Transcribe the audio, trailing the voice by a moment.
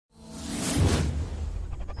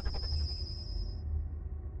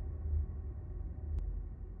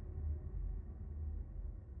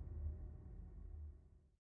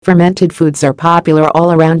Fermented foods are popular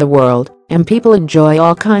all around the world, and people enjoy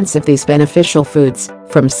all kinds of these beneficial foods,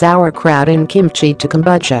 from sauerkraut and kimchi to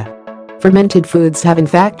kombucha. Fermented foods have in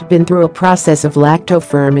fact been through a process of lacto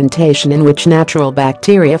fermentation in which natural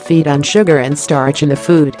bacteria feed on sugar and starch in the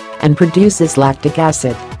food and produces lactic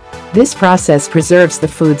acid. This process preserves the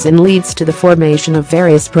foods and leads to the formation of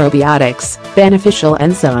various probiotics, beneficial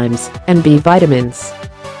enzymes, and B vitamins.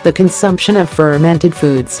 The consumption of fermented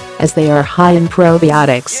foods, as they are high in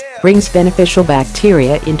probiotics, brings beneficial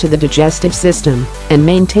bacteria into the digestive system and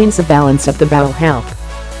maintains a balance of the bowel health.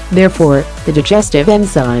 Therefore, the digestive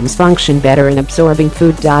enzymes function better in absorbing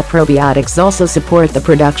food. Probiotics also support the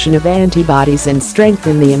production of antibodies and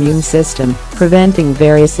strengthen the immune system, preventing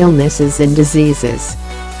various illnesses and diseases.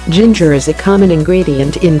 Ginger is a common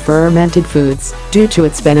ingredient in fermented foods due to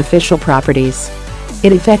its beneficial properties.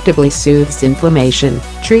 It effectively soothes inflammation,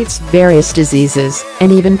 treats various diseases,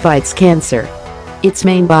 and even fights cancer. Its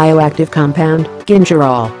main bioactive compound,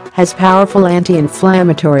 gingerol, has powerful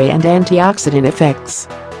anti-inflammatory and antioxidant effects.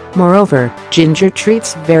 Moreover, ginger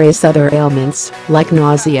treats various other ailments, like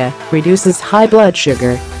nausea, reduces high blood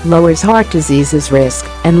sugar, lowers heart diseases risk,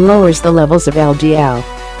 and lowers the levels of LDL.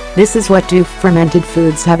 This is what do fermented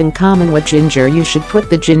foods have in common with ginger. You should put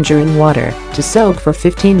the ginger in water to soak for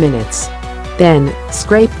 15 minutes. Then,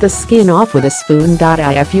 scrape the skin off with a spoon.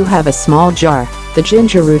 If you have a small jar, the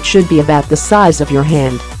ginger root should be about the size of your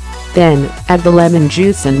hand. Then, add the lemon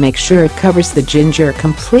juice and make sure it covers the ginger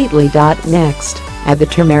completely. Next, add the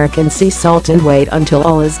turmeric and sea salt and wait until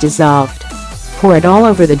all is dissolved. Pour it all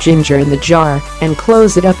over the ginger in the jar and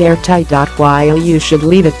close it up airtight. While you should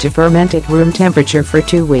leave it to ferment at room temperature for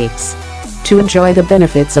 2 weeks. To enjoy the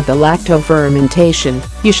benefits of the lacto fermentation,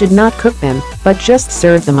 you should not cook them, but just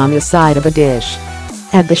serve them on the side of a dish.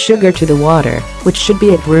 Add the sugar to the water, which should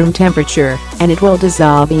be at room temperature, and it will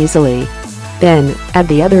dissolve easily. Then, add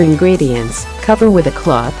the other ingredients, cover with a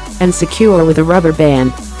cloth, and secure with a rubber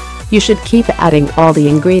band. You should keep adding all the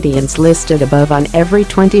ingredients listed above on every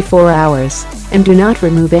 24 hours, and do not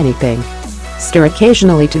remove anything. Stir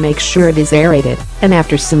occasionally to make sure it is aerated, and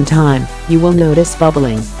after some time, you will notice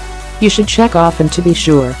bubbling. You should check often to be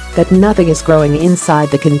sure that nothing is growing inside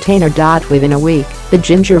the container. Within a week, the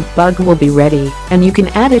ginger bug will be ready, and you can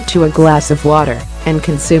add it to a glass of water and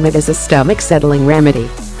consume it as a stomach-settling remedy.